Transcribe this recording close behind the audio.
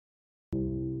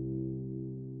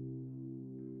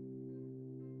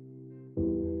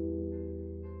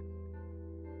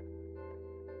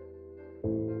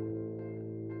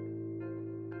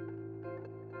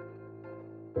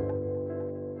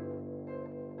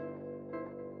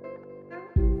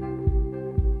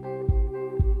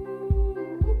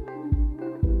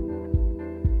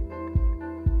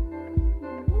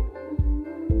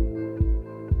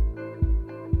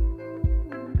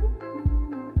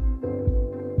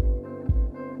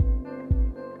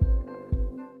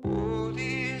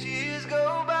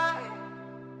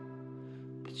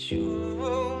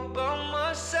you by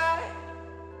my side.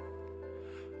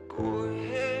 Go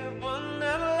ahead, run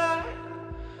that line.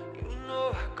 You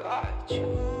know I got you.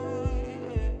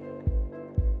 Yeah.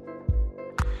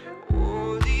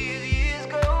 All these years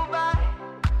go by.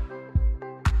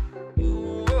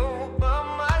 You were by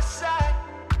my side.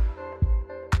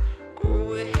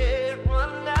 Go ahead,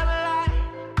 run that line.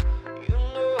 You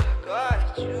know I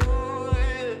got you.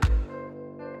 Yeah.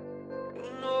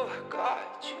 You know I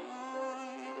got you.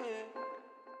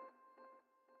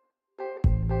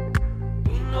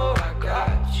 You know I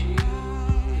got you,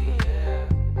 yeah.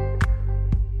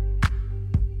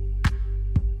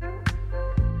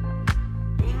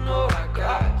 You know I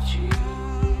got you,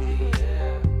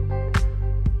 yeah.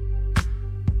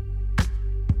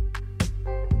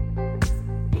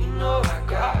 You know I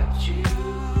got you,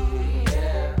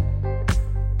 yeah.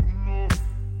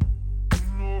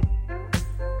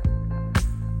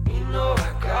 You know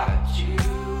I got you,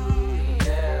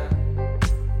 yeah.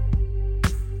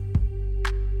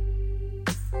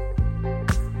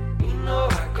 You know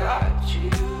I got you,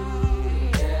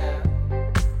 yeah.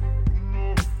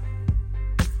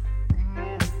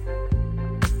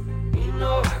 You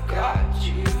know I got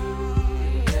you,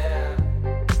 yeah.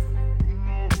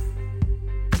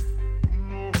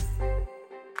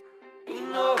 You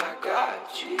know I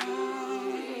got you.